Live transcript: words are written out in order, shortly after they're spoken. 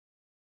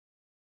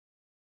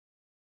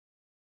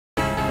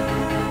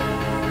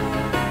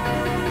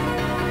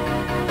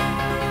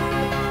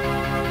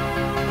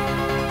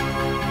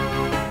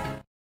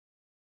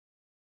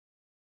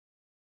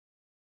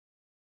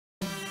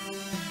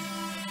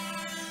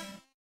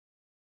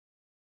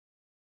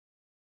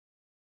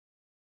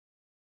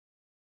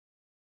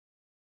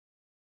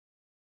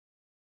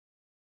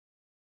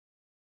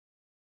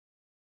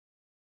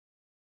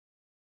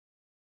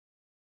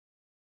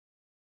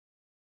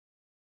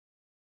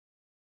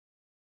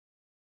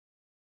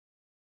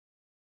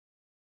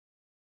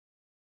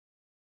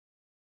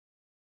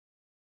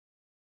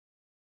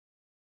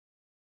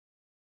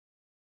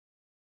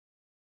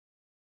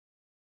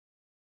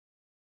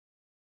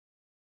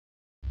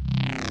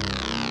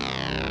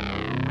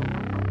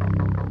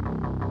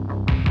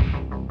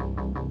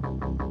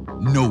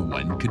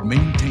could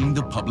maintain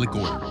the public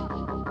order.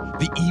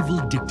 The evil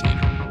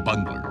dictator,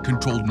 Bungler,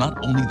 controlled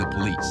not only the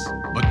police,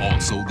 but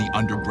also the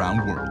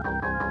underground world.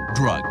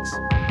 Drugs,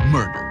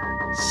 murder,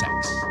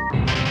 sex.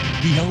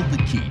 He held the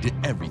key to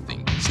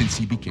everything since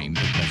he became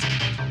the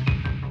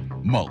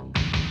president. Mulk,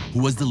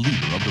 who was the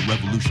leader of the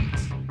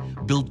revolutionists,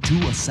 built 2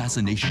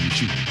 assassination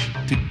machines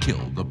to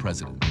kill the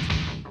president.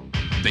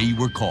 They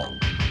were called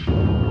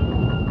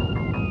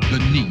the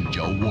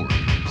Ninja Warriors.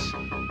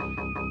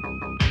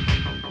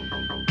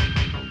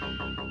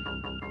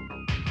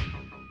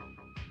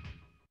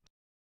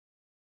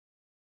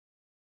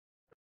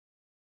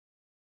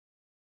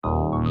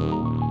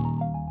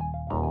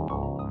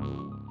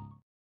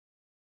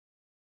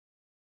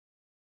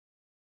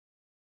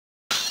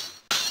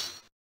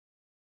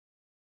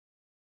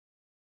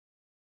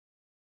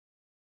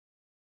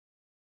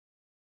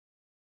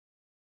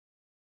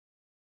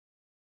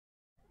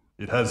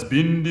 It has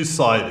been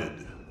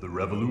decided the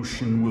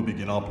revolution will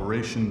begin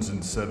operations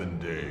in 7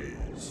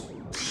 days.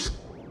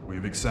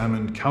 We've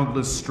examined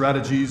countless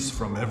strategies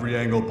from every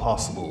angle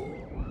possible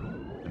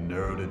and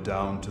narrowed it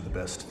down to the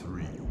best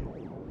 3.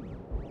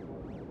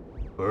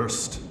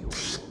 First,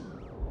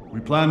 we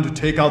plan to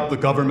take out the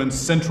government's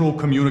central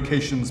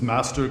communications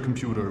master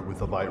computer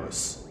with a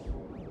virus.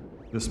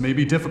 This may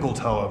be difficult,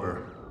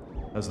 however,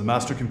 as the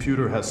master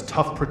computer has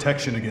tough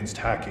protection against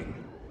hacking.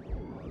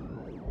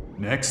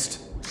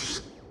 Next,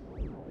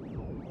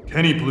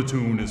 Kenny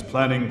Platoon is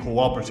planning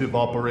cooperative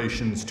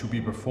operations to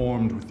be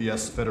performed with the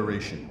S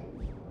Federation.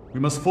 We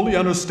must fully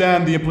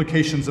understand the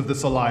implications of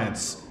this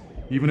alliance.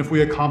 Even if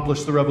we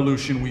accomplish the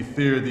revolution, we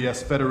fear the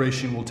S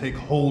Federation will take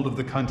hold of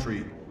the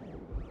country.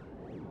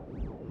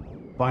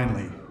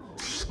 Finally,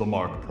 the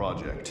Mark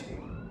Project.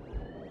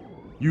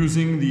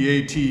 Using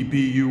the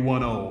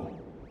ATBU-10,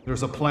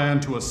 there's a plan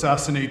to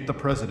assassinate the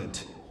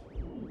president.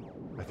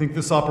 I think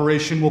this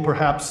operation will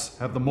perhaps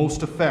have the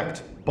most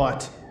effect,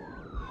 but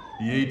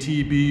the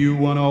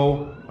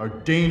ATBU-10 are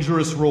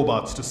dangerous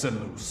robots to set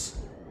loose.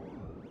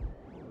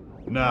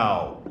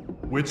 Now,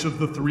 which of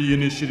the 3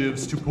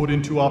 initiatives to put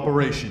into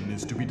operation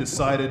is to be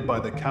decided by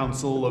the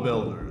Council of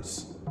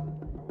Elders.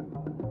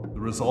 The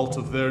result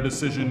of their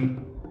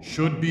decision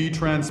should be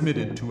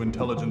transmitted to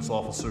Intelligence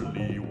Officer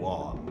Lee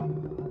Wan.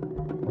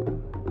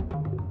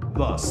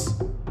 Thus,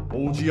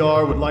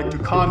 OGR would like to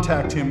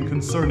contact him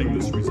concerning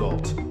this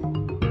result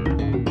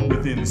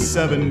within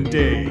 7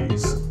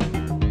 days.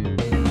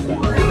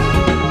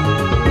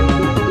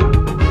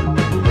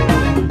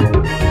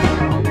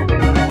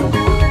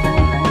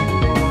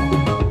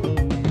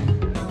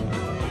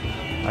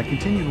 I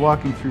continued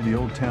walking through the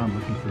old town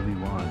looking for Lee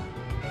Wan.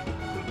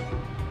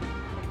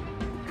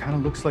 Kinda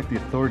looks like the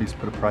authorities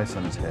put a price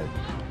on his head.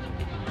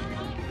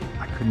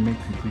 I couldn't make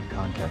complete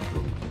contact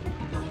with him.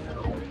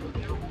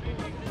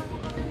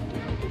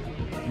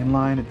 In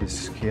line at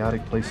this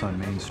chaotic place on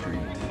Main Street.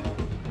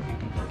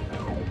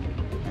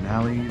 An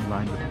alley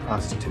lined with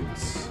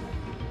prostitutes.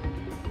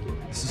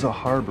 This is a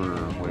harbor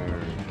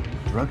where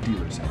drug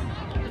dealers hang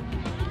out.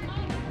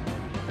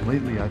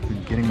 Lately, I've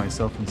been getting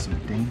myself in some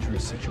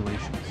dangerous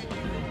situations.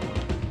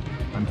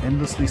 I'm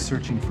endlessly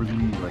searching for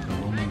Lee like a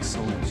lonely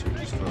soul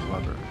searches for a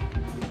lover.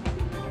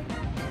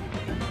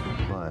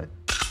 But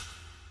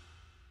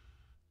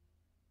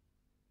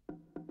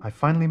I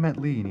finally met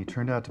Lee, and he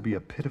turned out to be a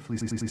pitifully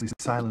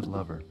silent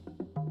lover.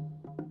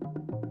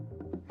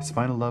 His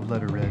final love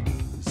letter read,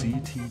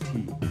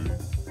 ZTT.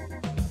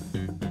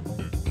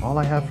 All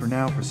I have for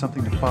now for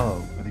something to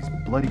follow are these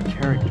bloody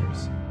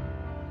characters.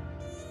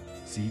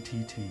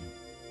 ZTT.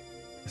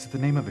 Is it the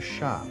name of a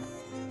shop?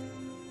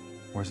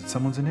 Or is it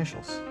someone's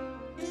initials?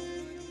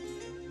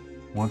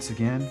 Once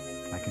again,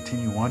 I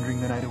continue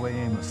wandering the night away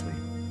aimlessly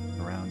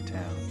around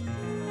town.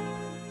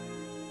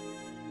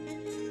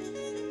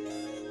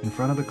 In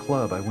front of the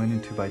club I went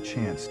into by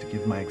chance to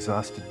give my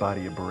exhausted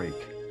body a break.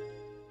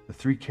 The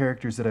 3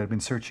 characters that I'd been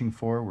searching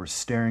for were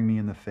staring me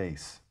in the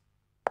face.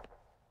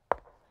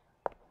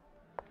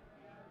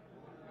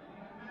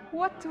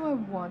 What do I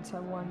want, I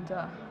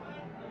wonder?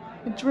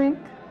 A drink?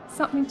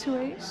 Something to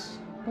eat?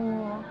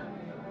 Or...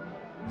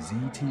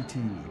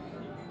 ZTT.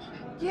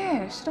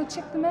 Yeah, should I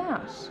check them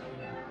out?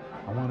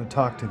 I want to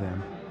talk to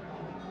them.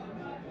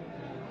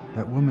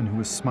 That woman who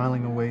was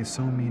smiling away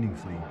so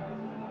meaningfully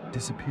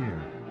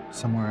disappeared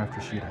somewhere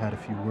after she had had a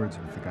few words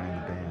with the guy in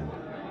the band.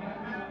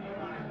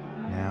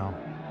 Now,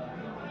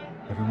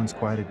 everyone's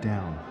quieted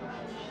down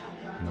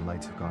and the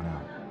lights have gone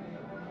out.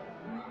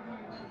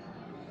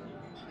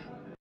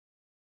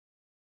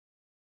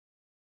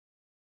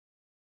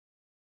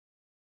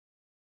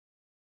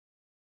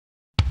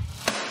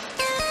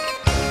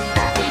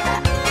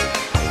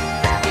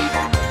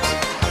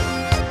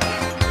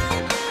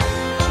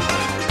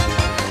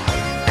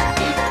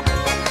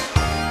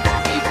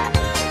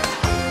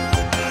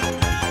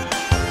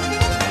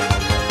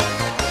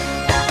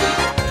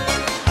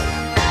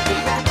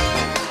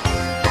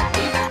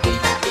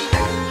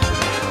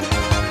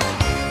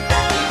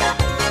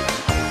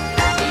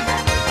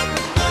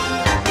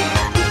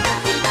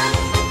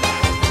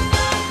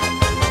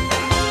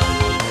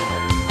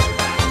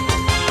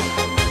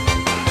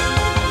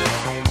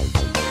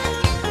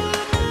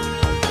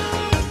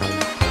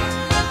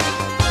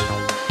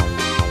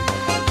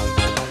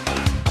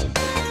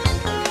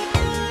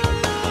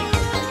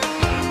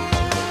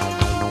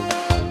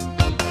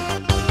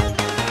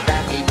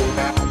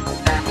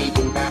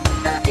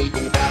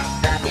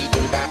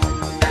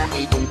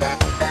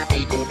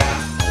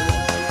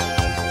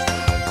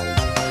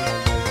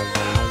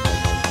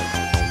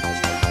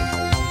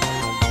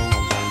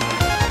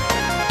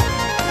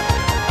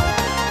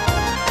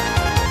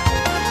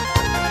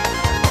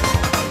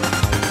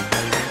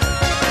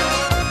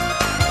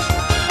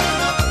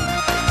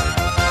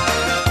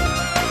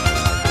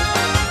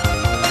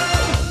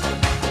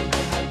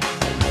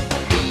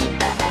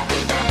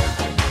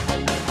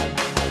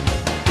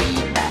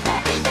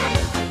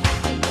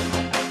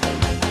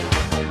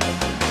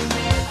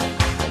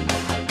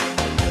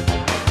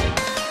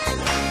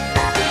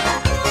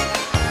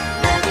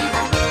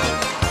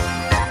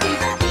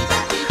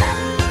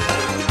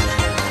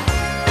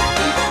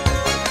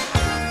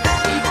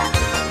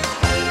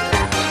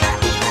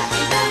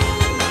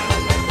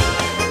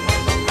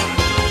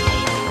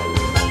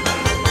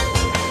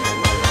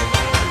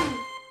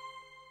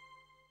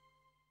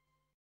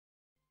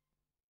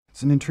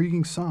 It's an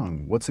intriguing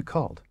song. What's it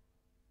called?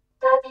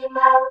 Daddy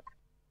Mark.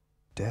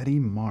 Daddy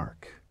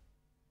Mark.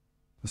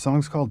 The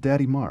song's called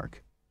Daddy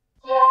Mark.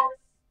 Yes.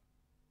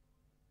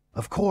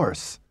 Of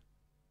course.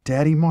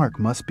 Daddy Mark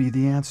must be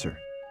the answer.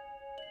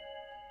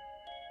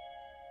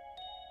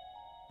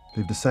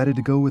 They've decided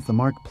to go with the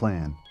Mark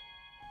plan.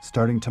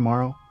 Starting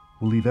tomorrow,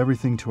 we'll leave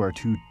everything to our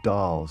two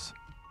dolls.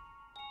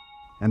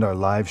 And our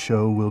live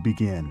show will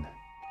begin.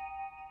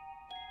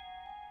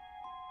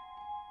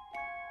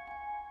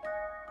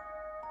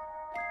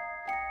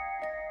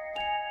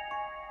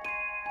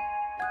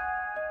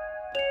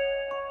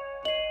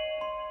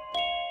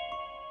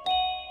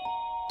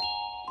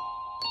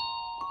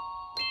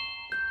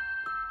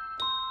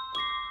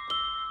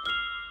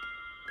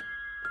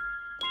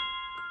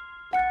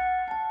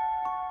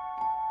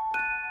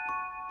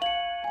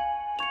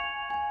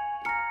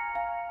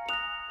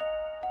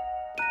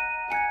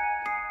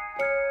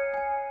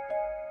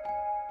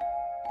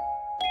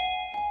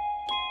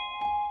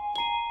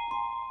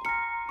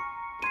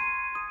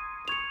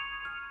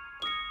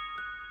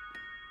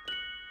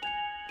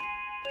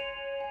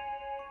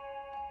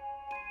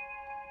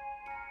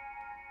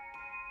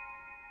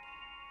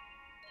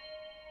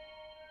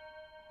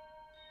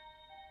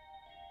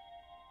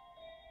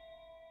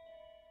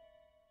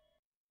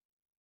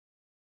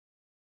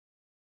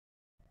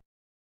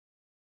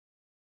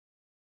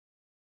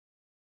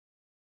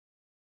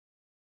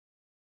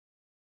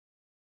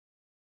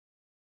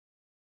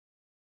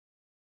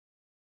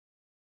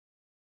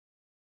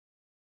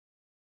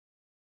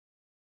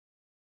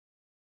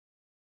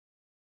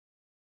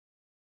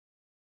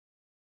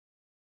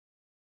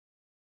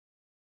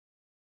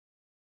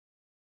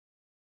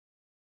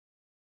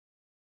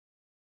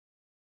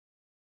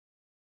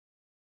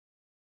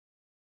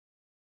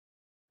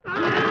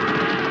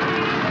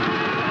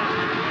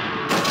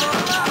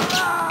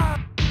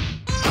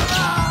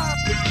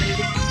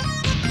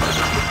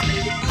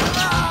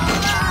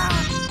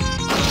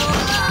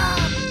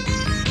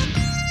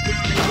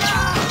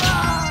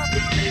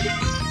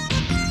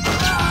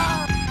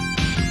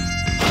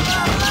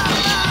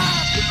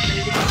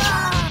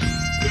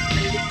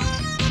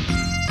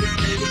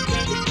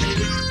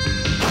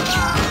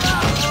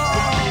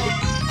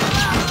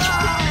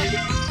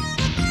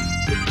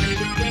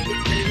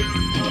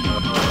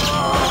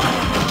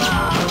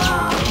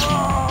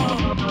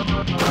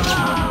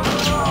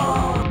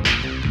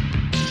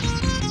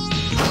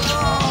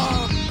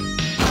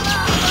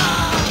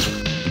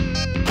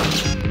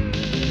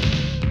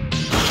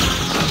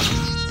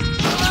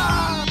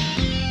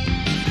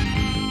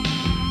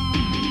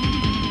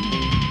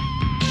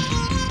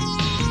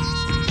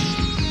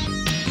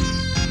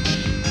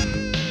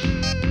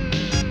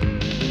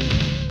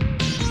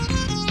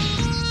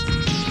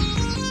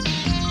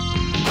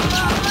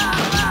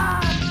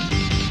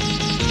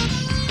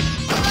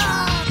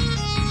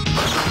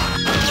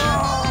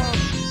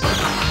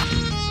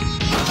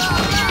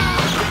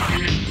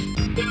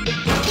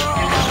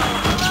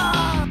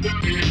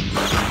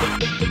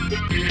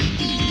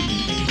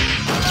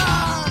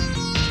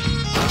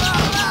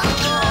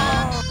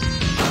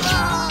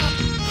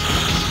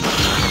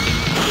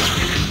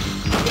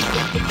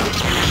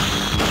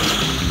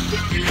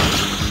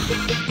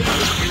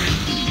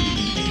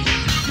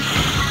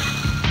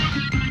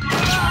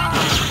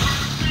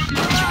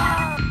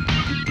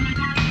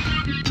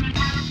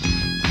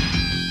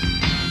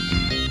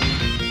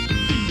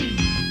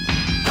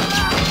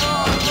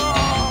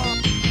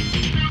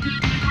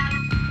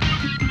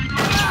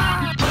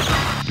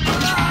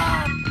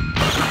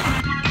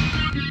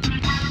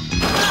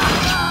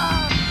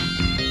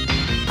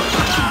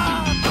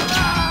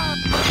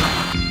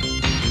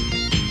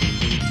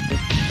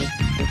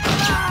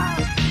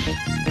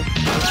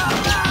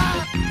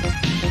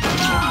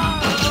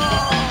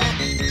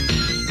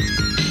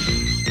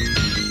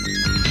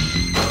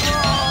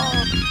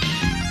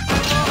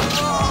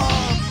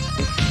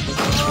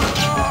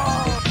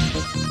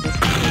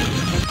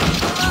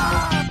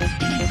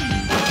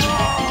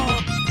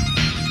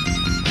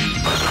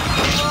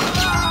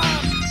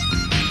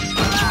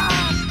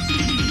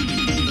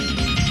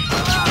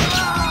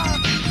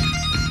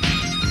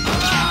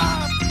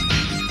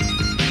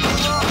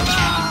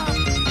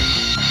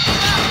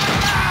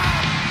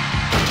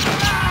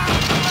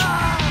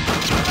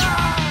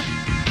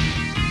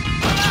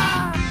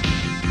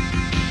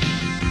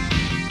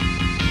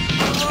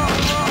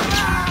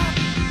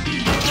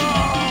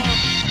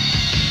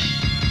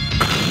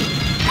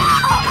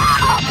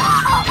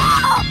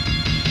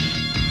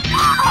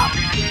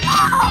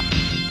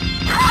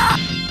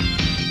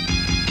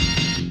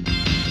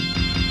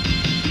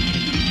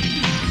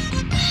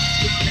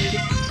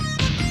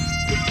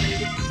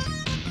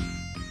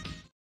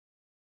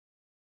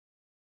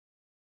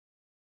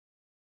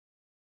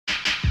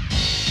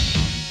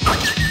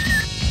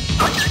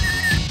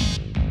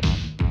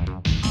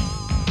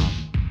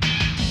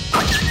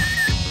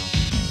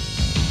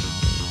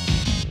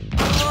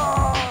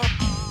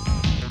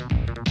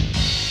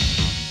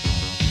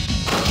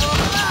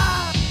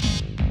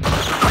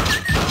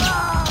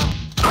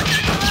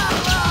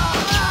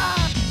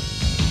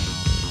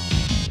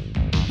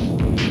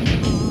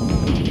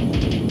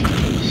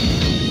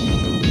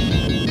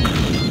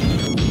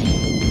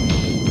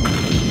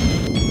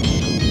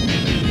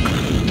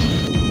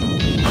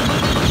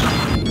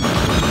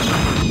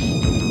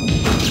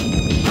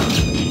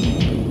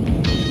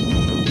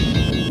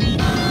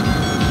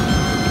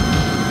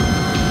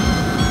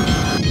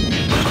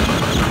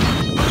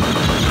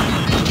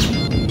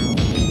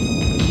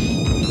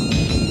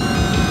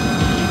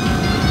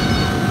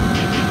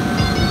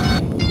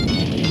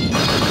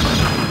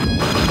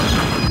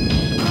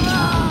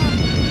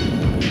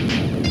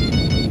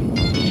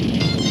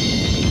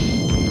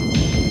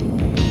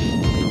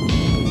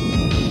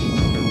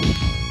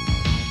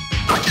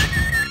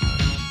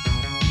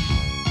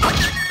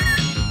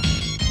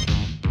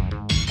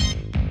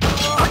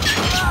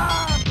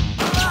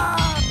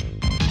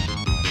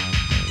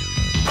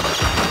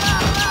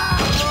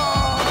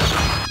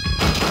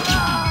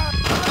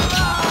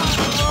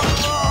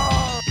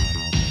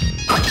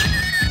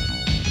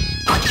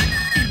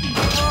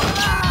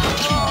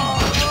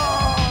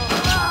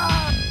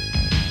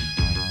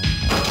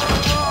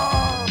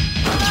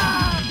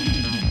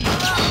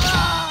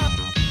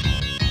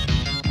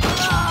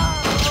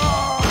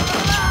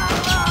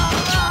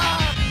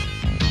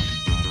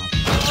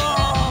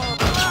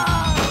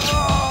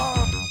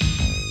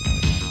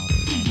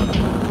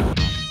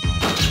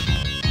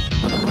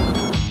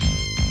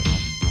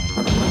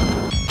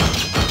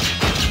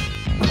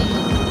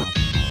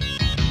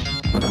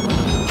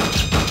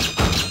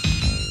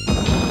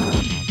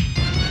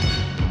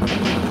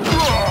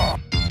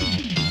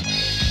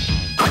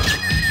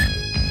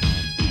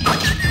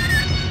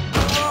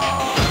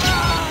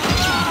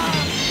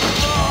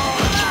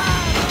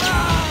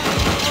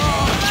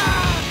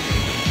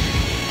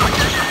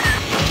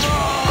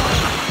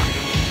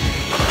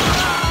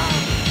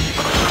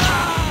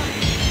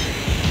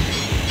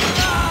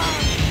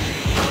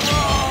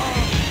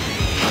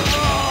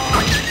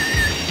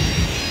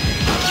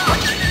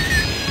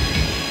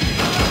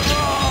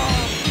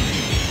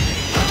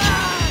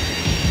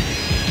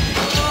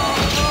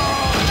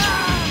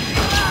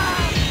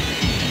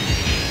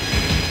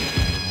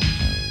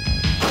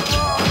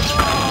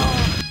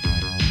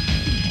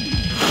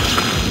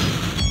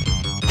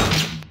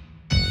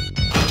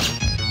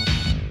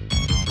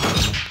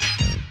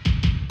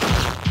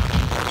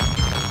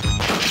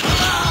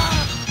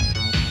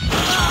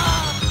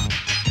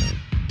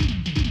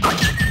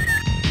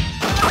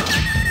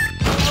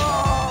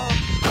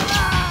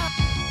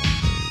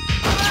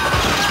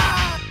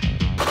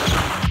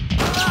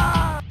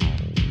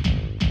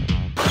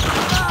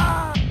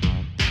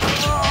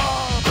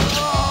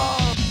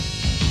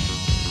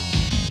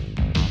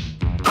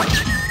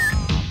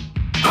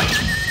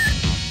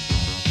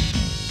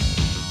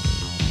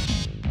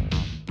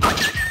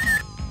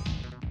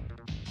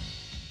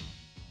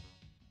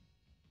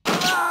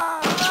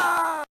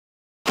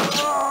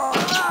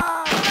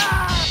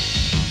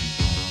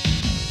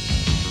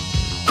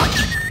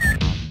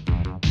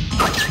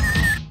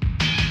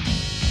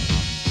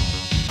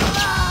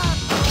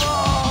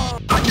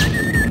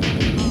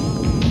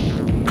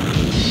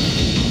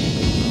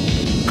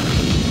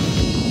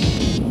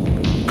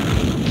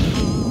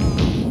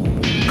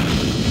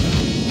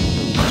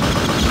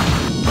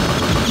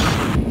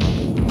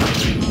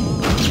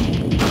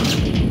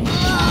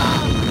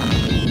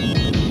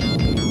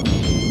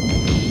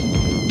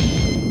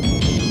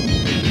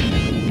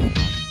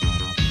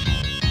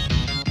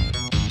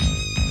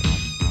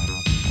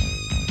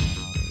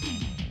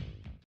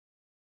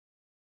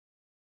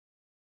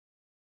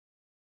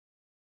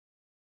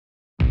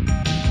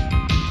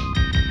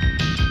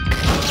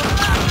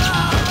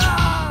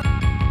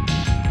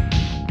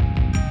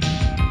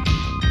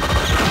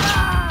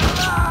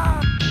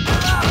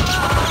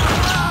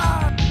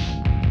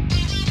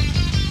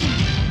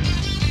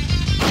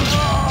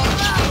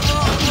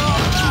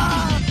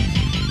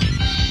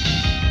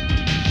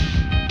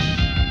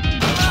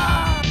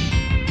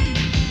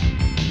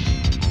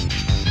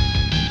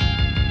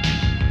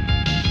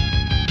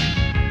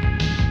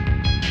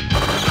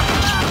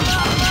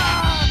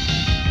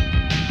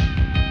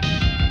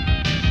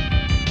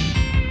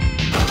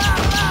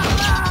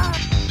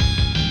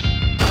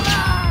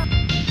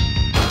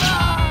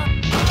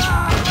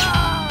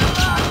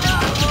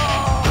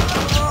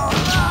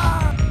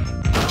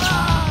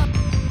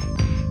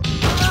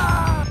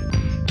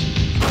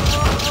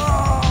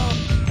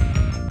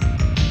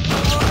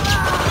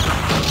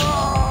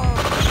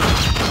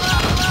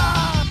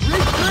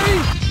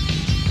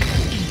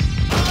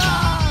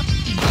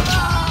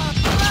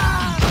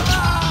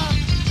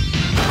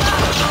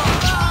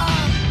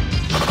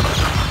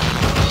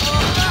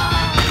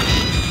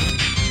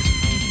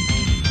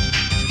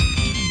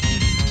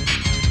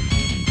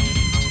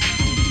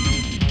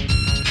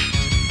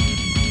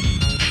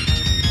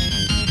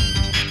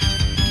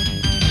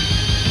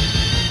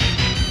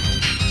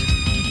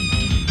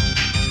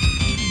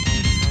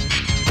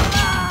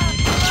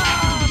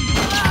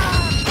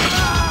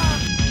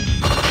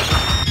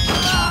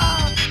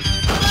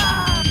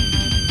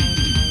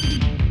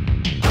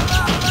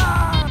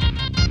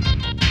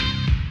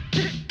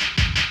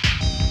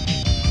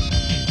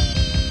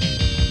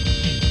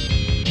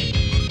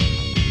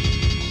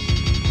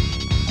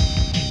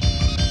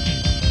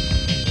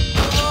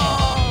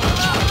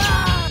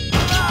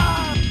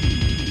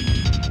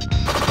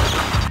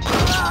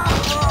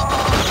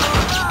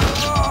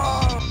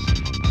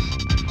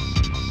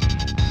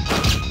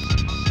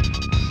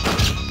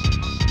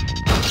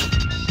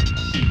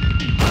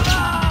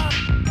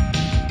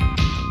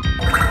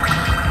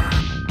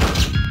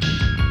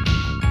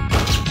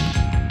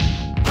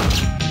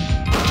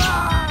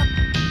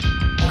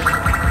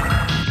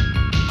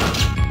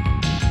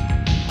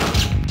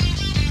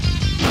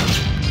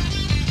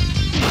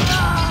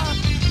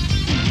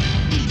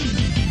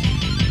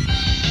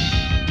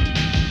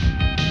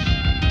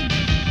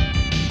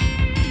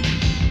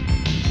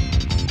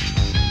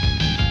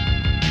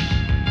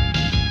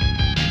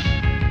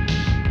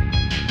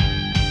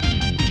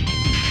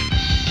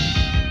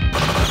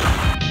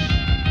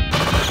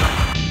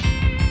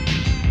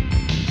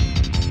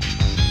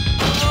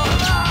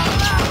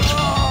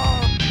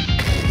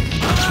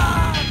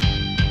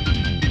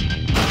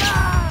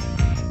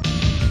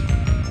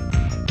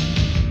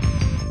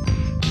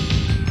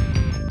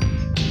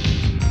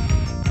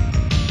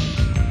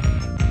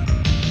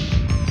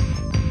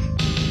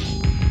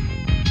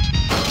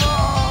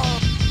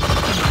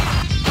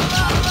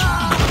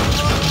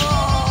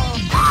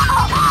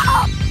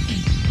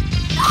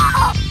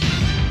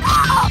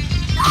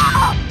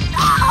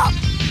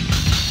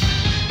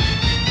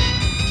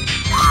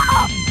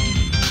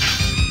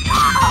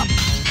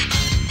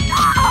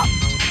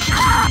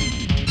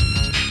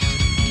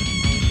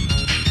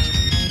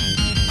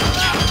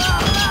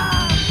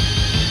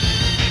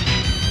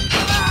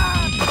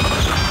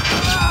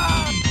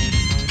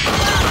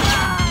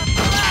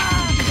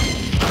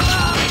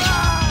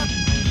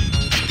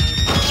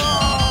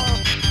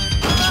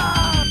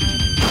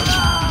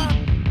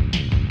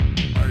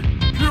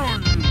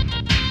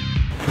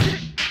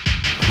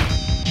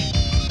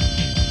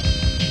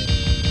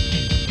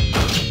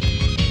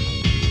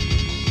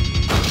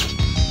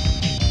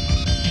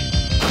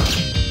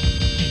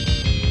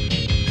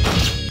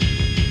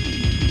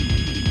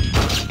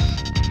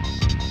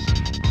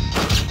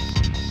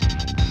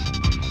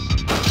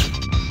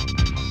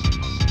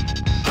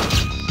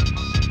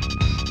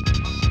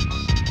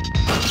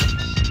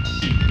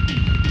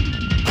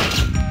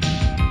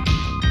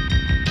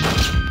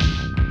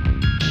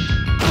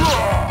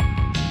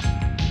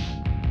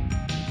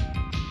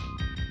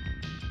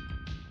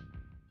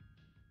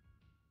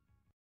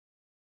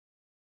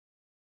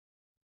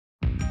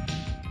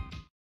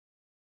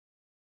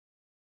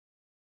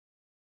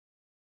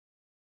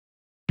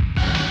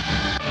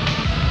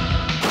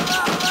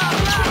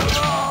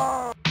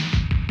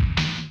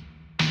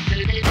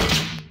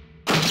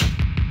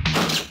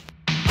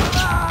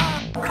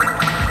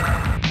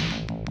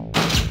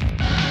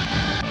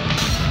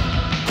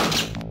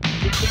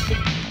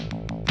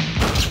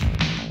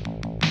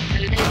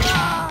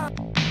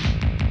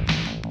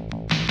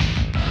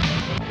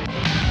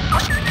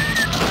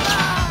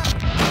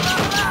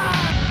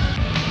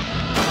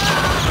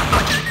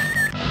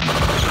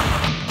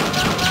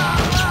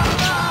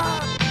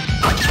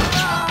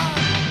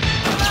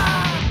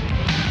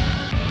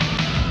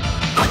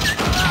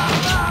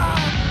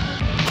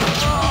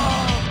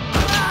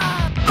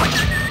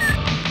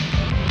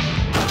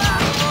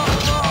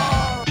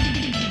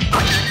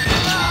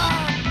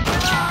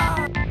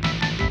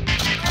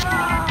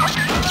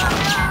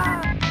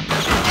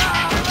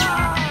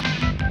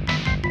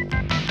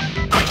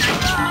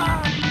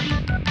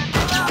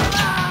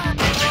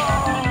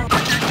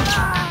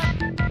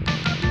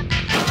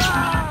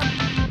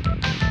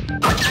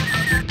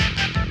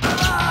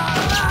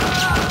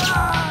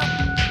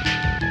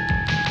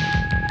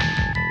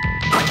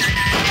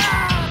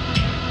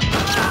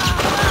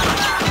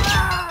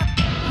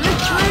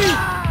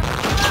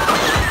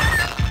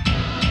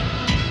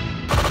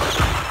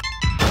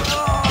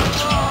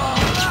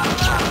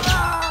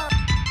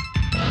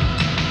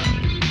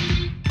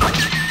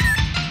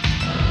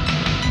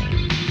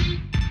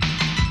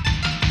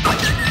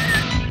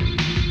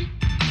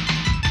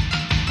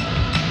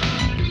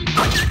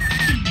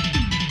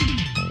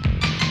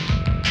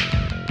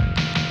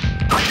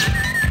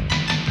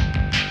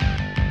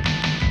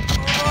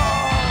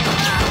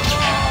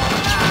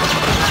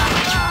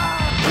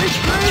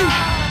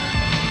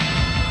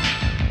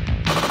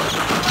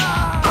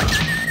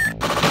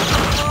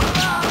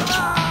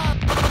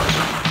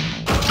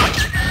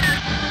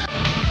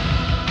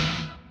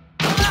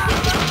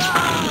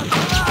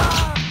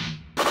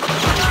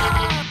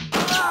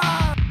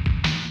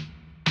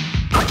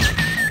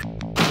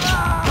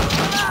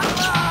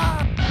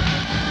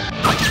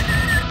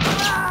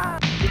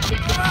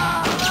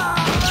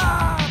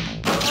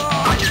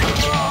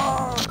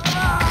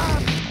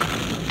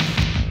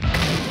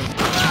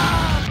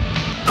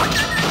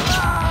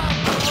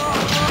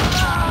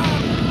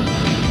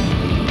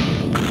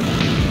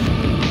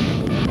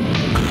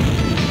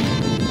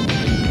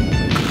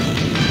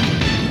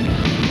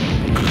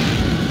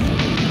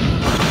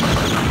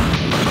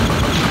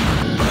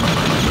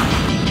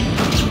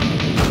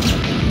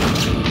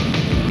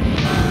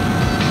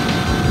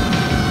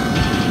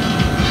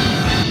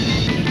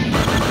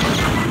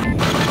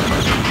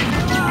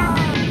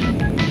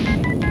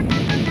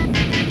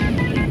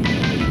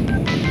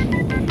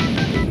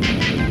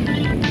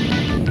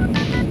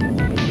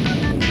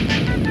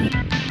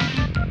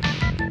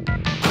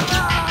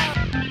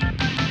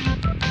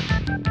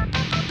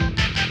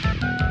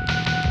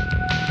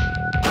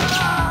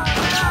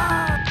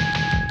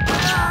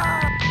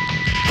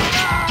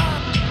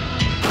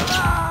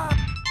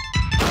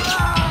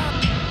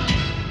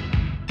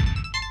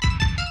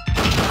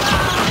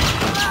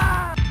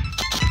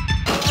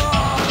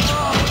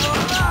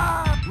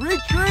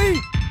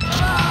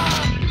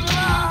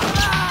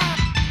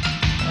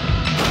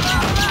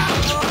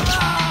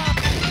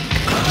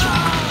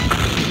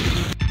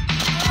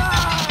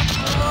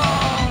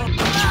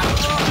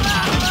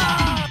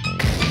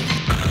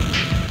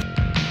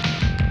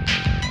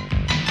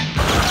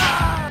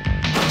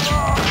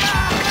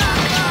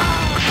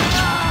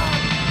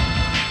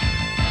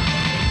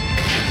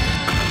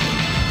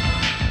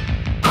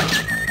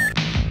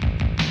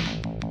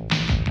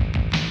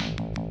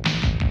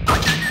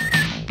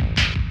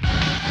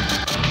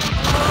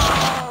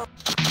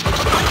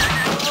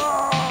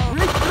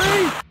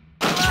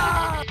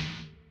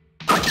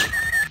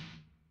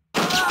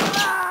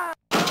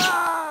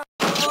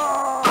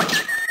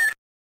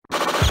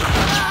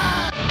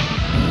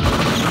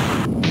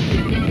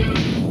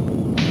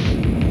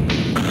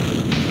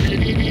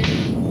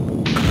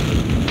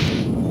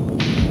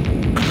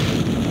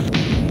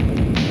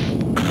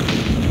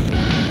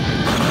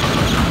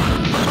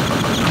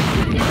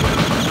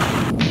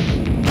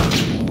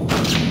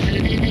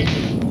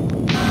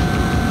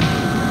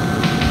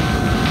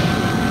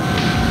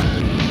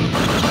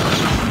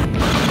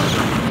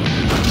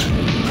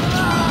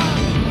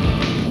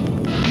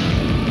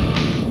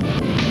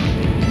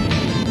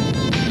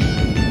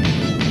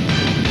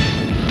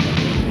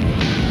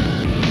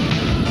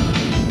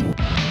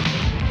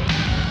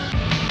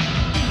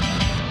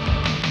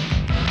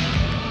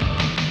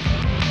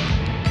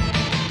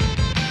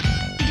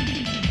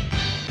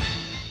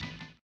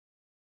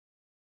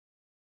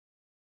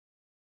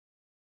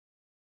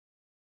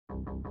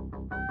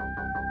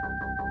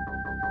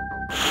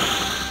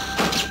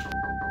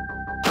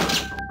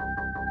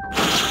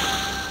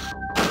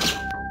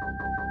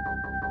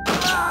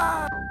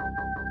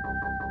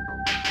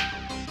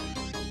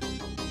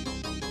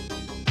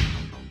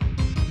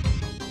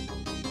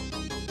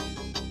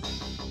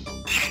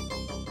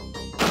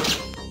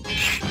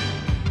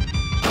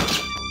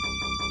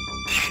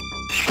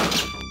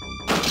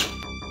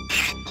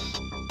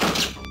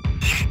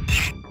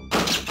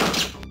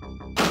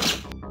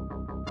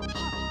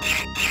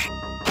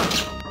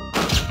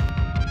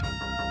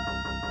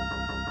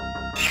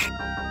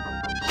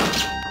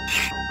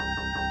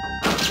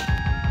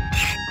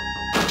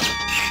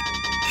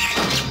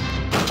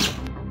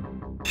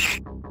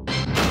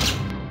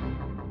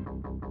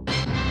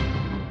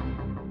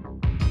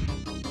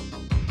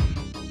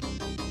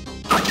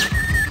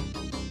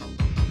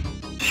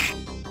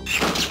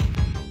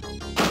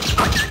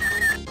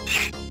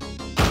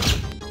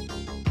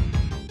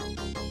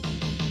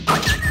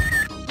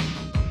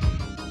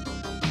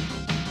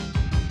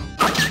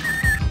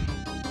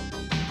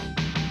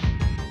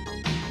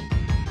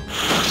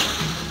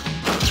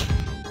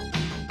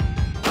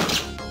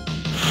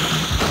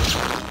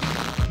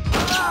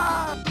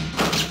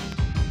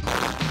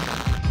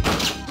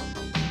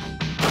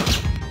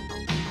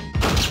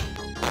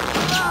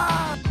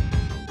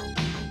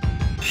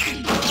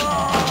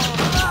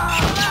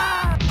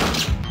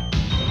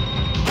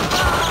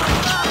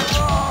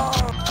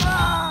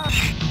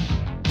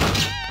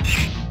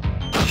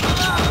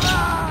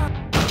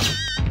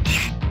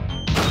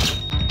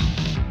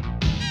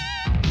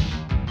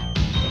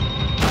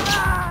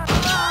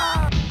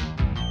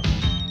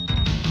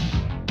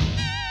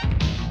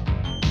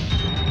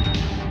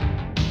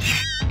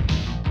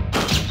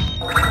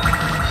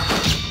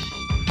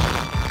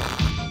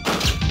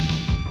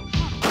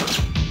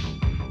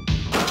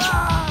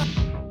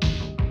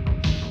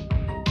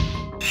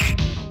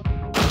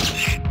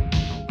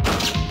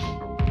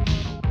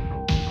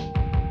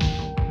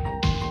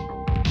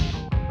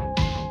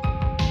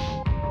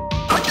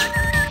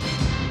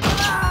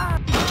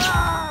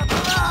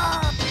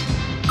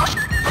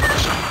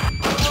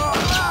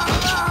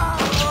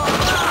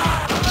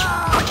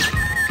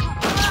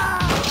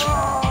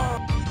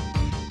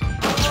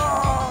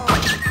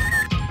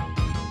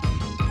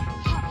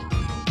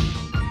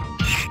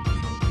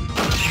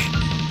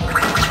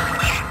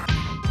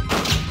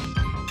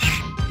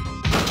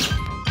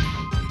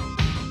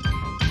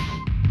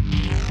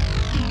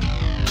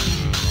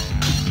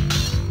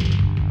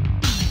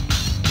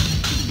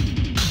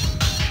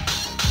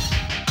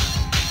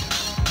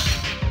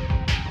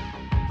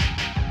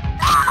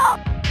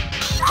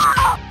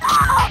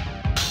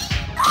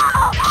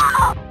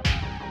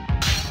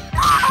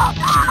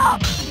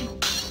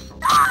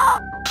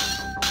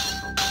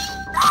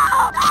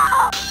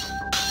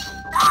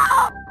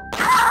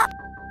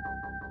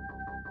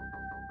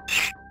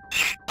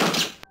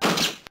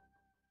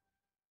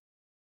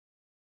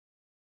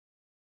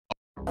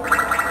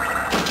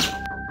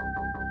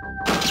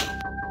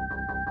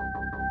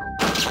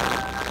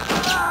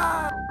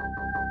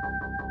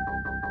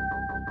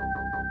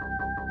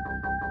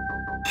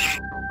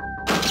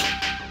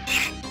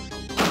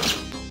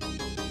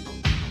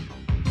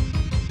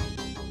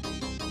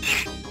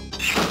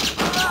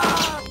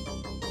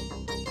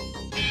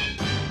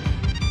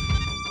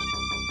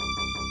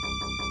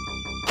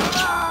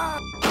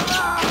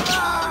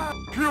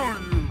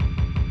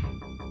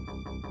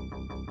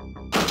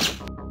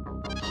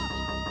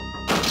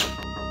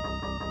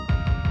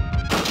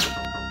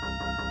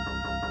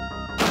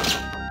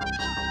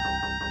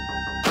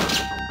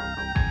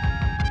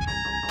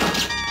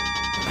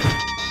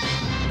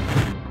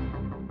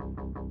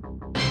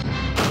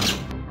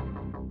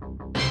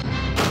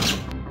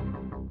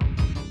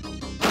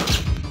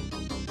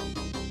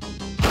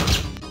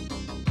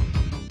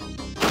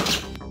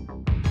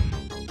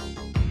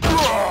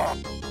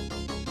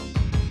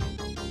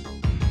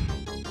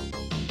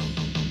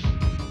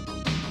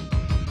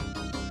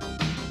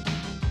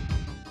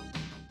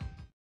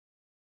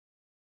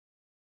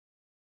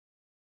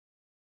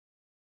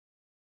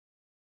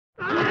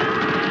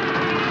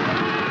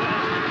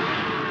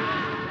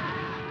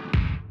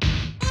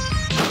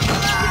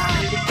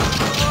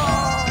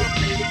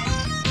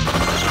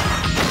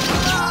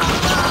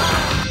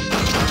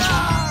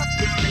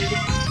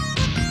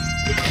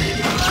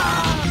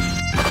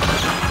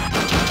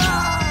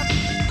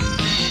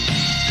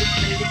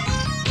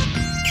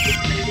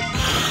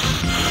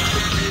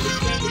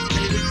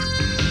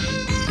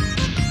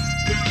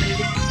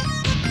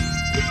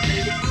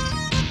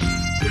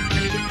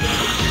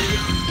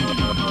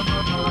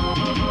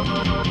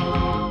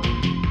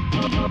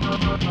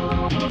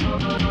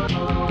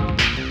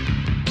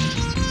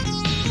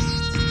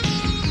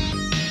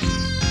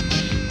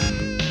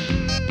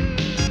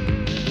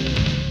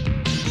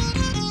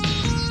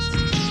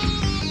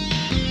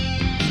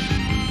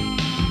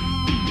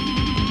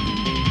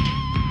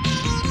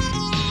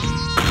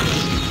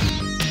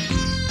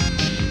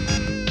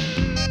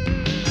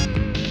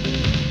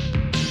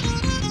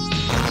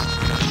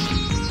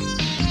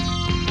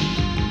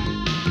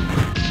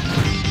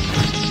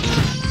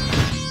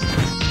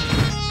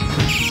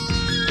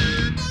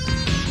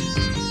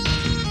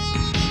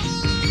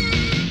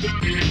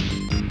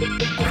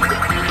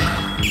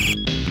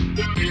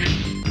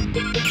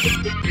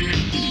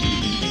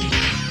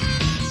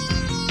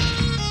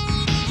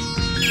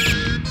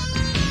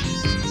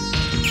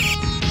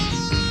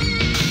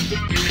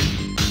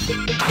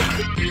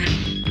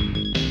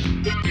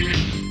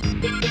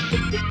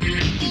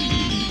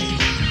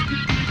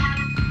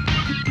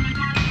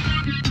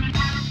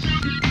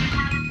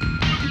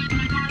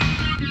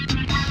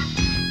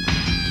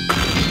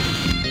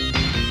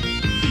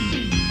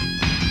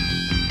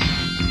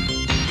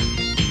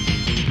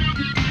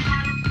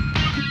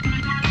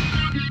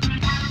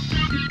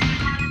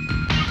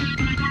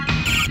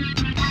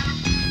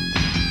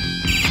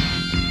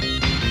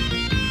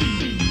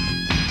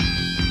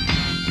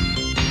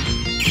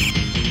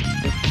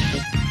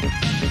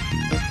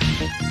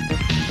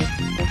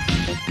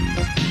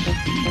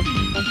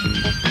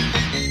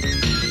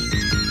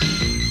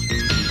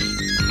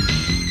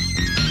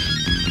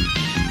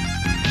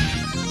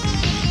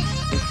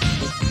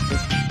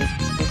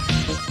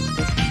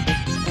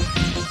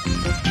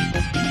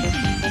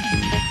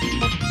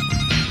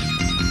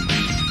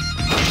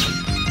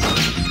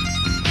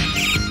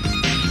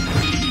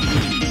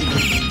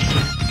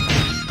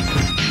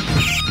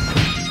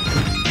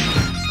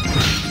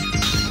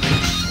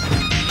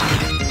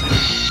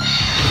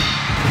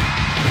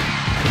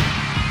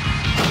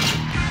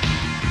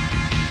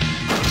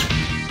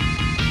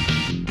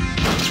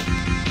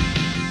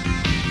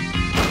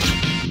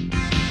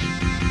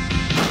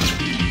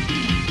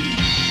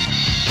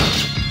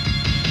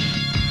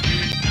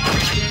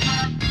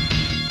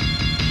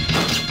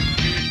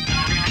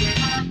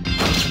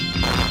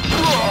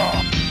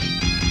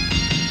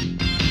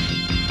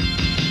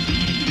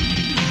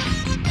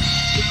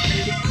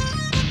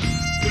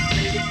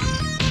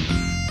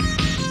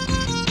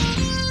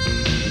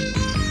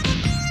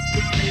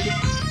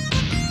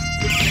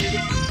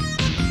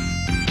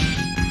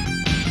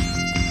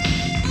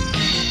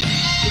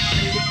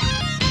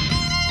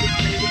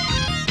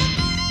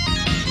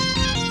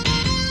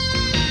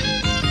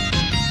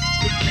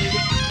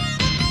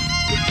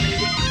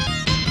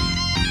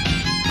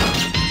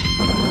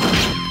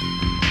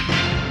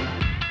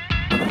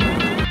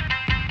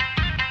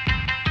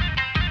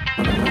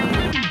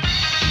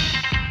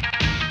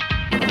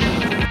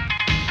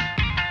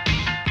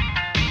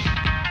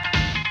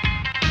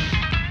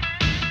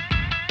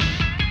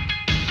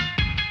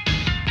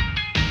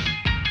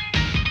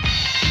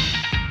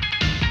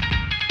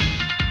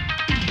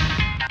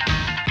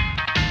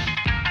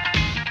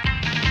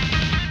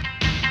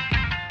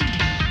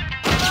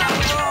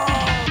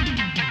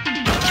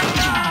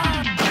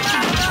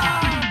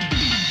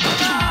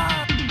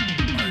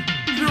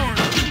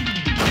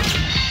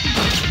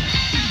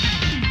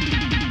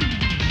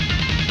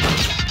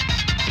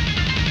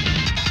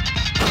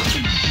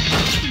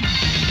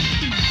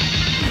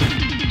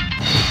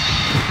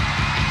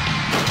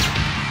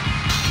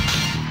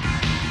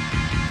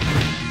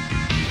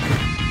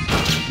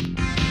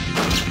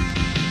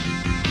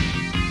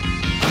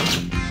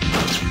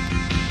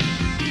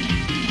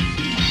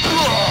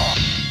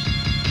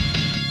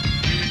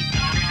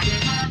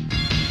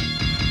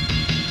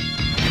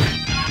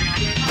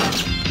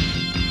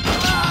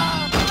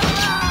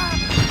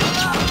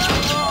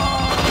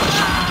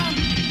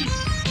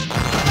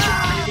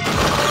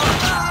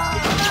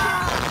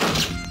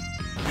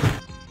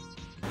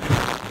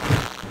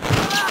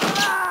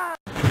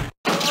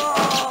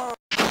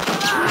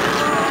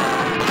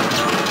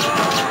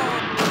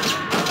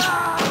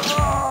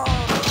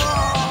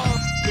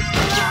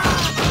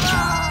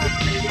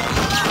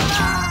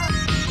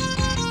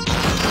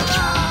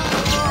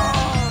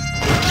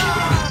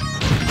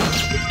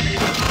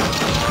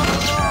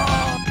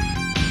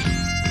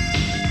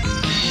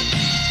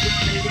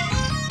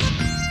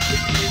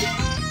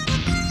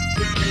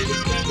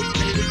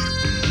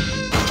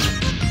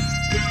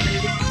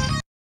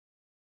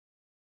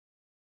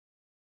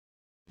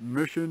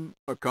 Mission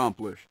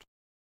accomplished.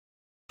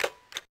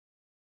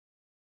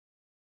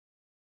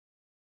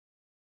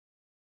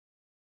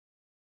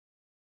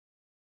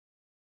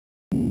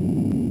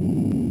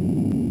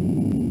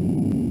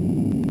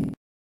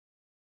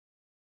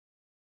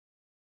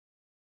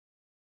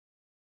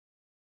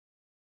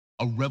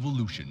 A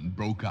revolution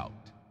broke out,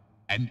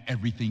 and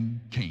everything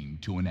came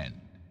to an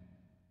end.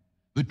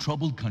 The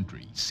troubled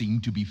country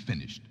seemed to be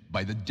finished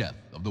by the death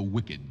of the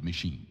wicked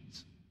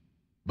machines.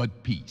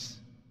 But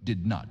peace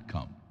did not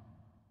come,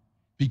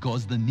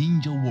 because the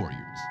Ninja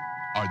Warriors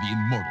are the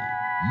immortal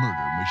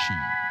murder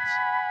machines.